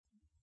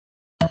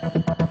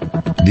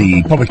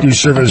The Public News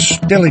Service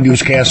Daily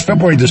Newscast,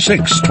 February the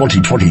 6th,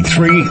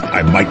 2023.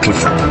 I'm Mike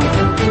Clifford.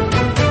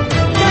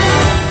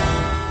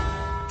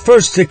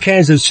 First to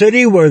Kansas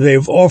City, where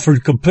they've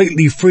offered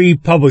completely free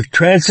public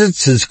transit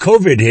since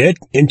COVID hit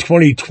in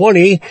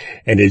 2020,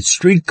 and its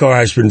streetcar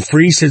has been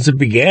free since it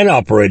began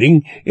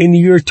operating in the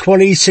year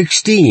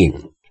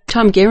 2016.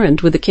 Tom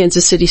Garand with the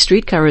Kansas City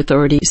Streetcar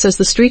Authority says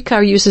the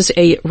streetcar uses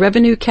a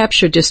revenue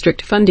capture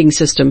district funding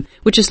system,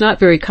 which is not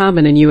very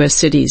common in U.S.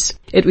 cities.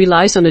 It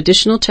relies on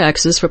additional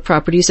taxes for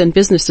properties and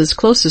businesses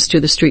closest to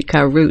the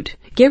streetcar route.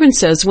 Garand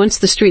says once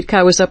the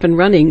streetcar was up and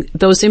running,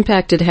 those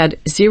impacted had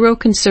zero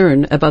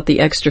concern about the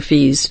extra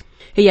fees.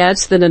 He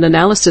adds that an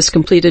analysis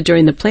completed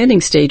during the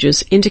planning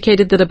stages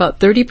indicated that about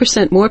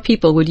 30% more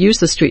people would use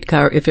the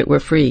streetcar if it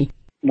were free.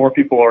 More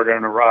people are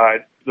going to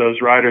ride.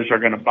 Those riders are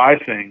going to buy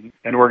things,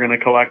 and we're going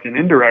to collect an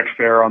indirect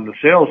fare on the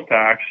sales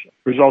tax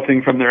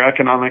resulting from their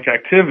economic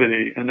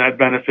activity, and that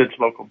benefits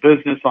local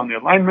business on the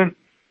alignment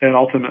and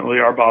ultimately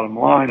our bottom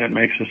line. It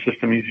makes the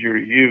system easier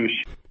to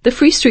use. The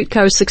free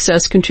streetcar's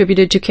success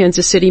contributed to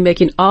Kansas City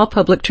making all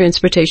public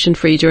transportation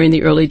free during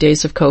the early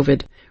days of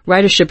COVID.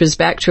 Ridership is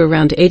back to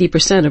around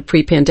 80% of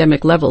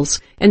pre-pandemic levels,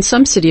 and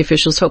some city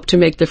officials hope to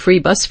make the free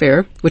bus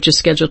fare, which is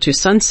scheduled to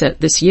sunset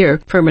this year,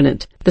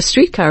 permanent. The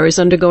streetcar is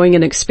undergoing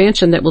an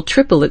expansion that will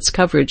triple its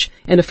coverage,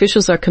 and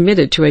officials are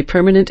committed to a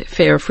permanent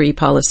fare-free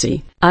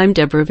policy. I'm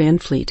Deborah Van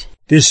Fleet.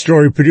 This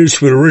story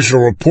produced with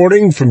original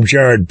reporting from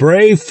Jared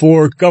Bray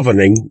for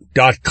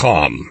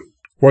Governing.com.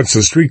 Once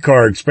the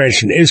streetcar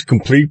expansion is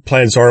complete,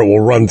 plans are it will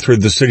run through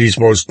the city's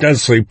most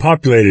densely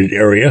populated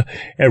area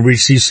and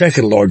reach the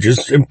second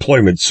largest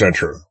employment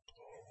center.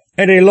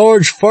 And a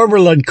large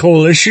farmer-led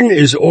coalition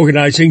is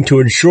organizing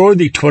to ensure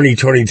the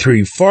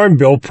 2023 Farm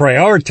Bill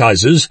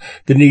prioritizes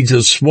the needs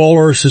of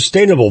smaller,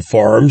 sustainable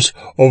farms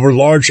over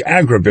large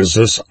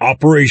agribusiness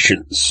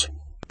operations.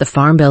 The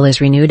Farm Bill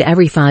is renewed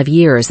every 5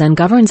 years and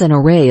governs an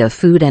array of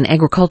food and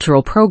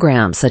agricultural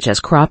programs such as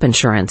crop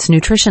insurance,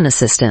 nutrition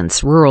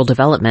assistance, rural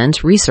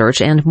development,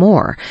 research, and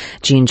more.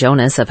 Gene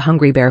Jonas of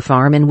Hungry Bear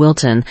Farm in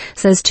Wilton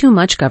says too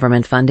much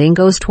government funding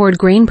goes toward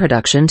grain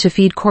production to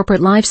feed corporate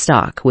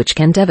livestock, which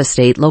can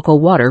devastate local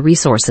water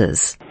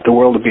resources. The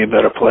world would be a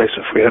better place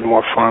if we had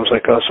more farms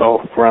like us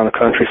all around the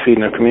country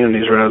feeding their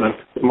communities rather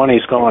than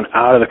money's going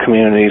out of the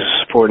communities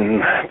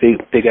supporting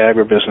big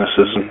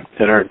agribusinesses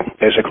that are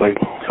basically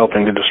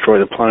helping to destroy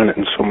the planet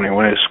in so many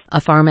ways.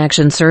 A Farm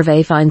Action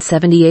survey finds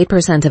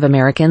 78% of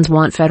Americans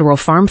want federal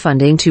farm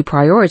funding to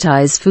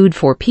prioritize food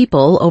for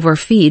people over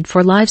feed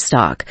for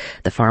livestock.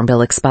 The Farm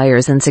Bill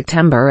expires in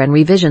September and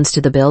revisions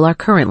to the bill are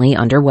currently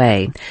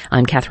underway.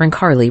 I'm Catherine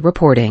Carley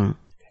reporting.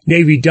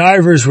 Navy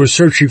divers were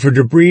searching for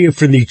debris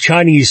from the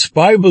Chinese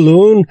spy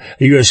balloon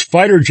a U.S.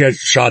 fighter jet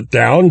shot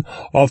down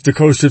off the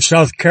coast of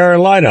South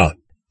Carolina,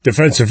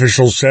 defense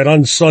officials said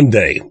on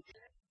Sunday.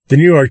 The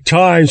New York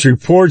Times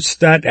reports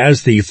that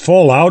as the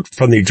fallout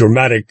from the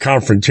dramatic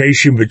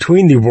confrontation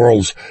between the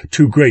world's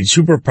two great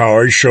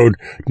superpowers showed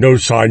no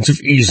signs of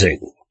easing.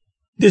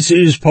 This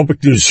is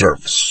Public News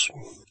Service.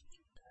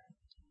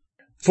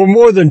 For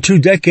more than 2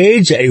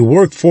 decades, a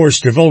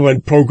workforce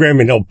development program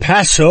in El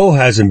Paso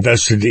has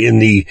invested in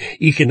the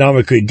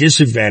economically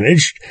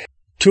disadvantaged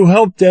to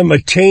help them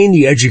attain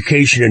the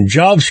education and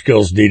job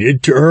skills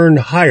needed to earn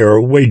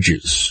higher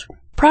wages.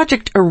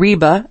 Project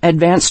Ariba,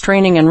 Advanced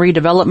Training and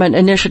Redevelopment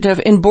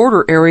Initiative in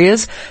border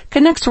areas,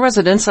 connects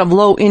residents of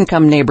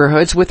low-income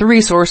neighborhoods with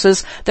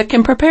resources that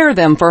can prepare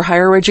them for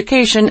higher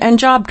education and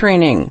job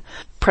training.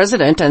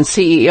 President and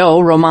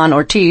CEO Roman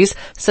Ortiz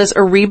says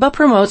Ariba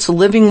promotes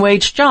living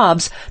wage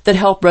jobs that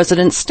help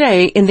residents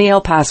stay in the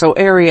El Paso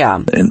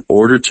area. In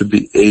order to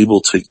be able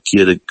to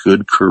get a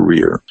good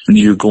career,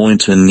 you're going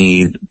to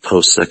need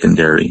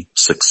post-secondary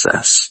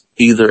success,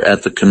 either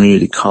at the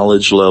community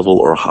college level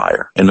or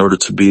higher, in order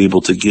to be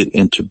able to get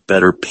into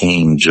better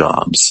paying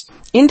jobs.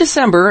 In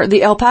December,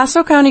 the El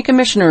Paso County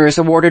Commissioners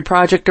awarded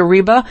Project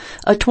Ariba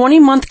a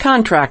 20-month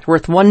contract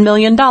worth $1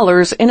 million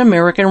in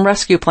American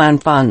Rescue Plan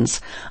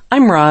funds.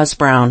 I'm Roz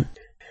Brown.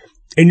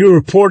 A new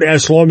report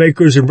asks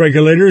lawmakers and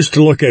regulators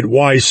to look at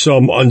why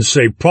some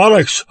unsafe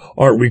products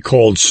aren't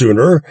recalled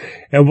sooner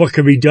and what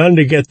can be done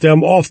to get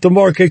them off the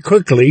market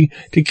quickly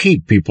to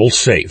keep people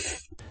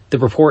safe. The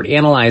report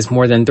analyzed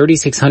more than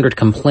 3,600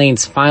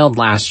 complaints filed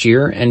last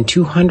year and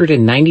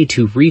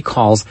 292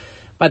 recalls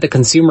by the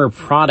Consumer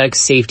Product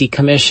Safety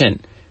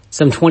Commission.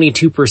 Some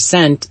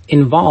 22%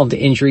 involved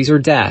injuries or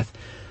death.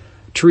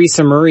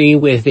 Teresa Murray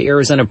with the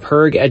Arizona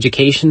PIRG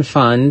Education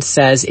Fund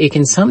says it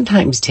can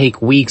sometimes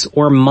take weeks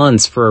or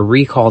months for a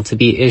recall to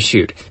be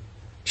issued.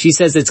 She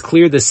says it's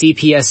clear the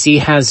CPSC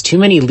has too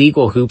many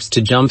legal hoops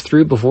to jump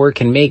through before it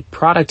can make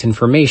product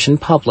information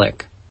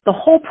public. The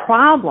whole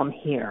problem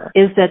here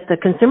is that the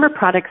Consumer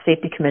Product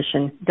Safety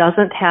Commission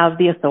doesn't have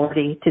the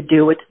authority to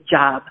do its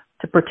job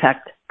to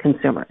protect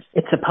consumers.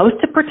 It's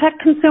supposed to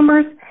protect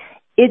consumers.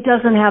 It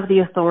doesn't have the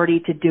authority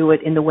to do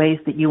it in the ways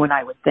that you and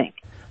I would think.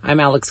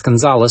 I'm Alex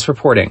Gonzalez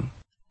reporting.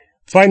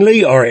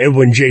 Finally, our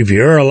Edwin J.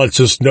 Vieira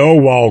lets us know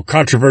while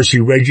controversy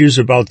rages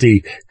about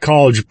the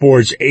College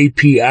Board's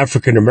AP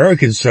African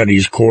American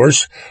Studies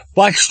course,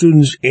 Black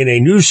students in a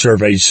new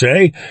survey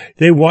say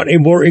they want a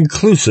more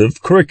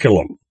inclusive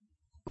curriculum.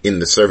 In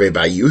the survey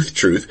by Youth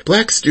Truth,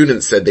 Black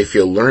students said they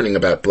feel learning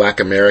about Black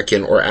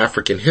American or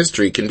African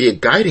history can be a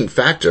guiding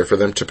factor for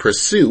them to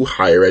pursue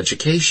higher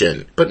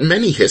education. But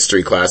many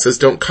history classes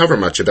don't cover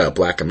much about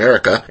Black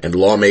America, and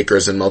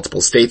lawmakers in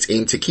multiple states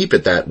aim to keep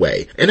it that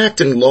way,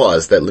 enacting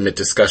laws that limit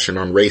discussion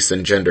on race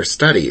and gender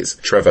studies.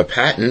 Trevor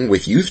Patton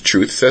with Youth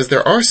Truth says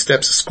there are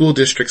steps school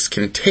districts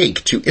can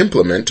take to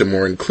implement a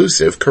more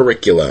inclusive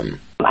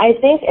curriculum. I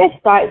think it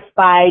starts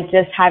by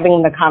just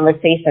having the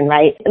conversation,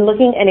 right?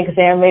 Looking and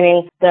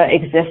examining the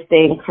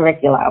existing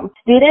curriculum.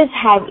 Students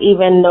have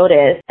even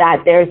noticed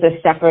that there's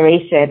a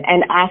separation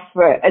and asked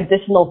for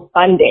additional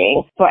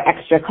funding for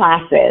extra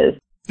classes.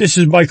 This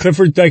is Mike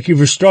Clifford. Thank you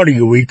for starting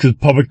your week with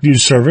Public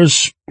News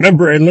Service,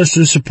 member and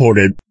listener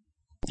supported.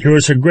 Here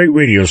are some great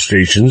radio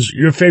stations,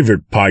 your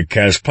favorite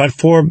podcast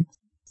platform.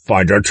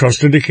 Find our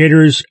trust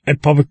indicators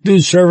at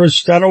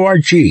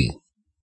publicnewsservice.org.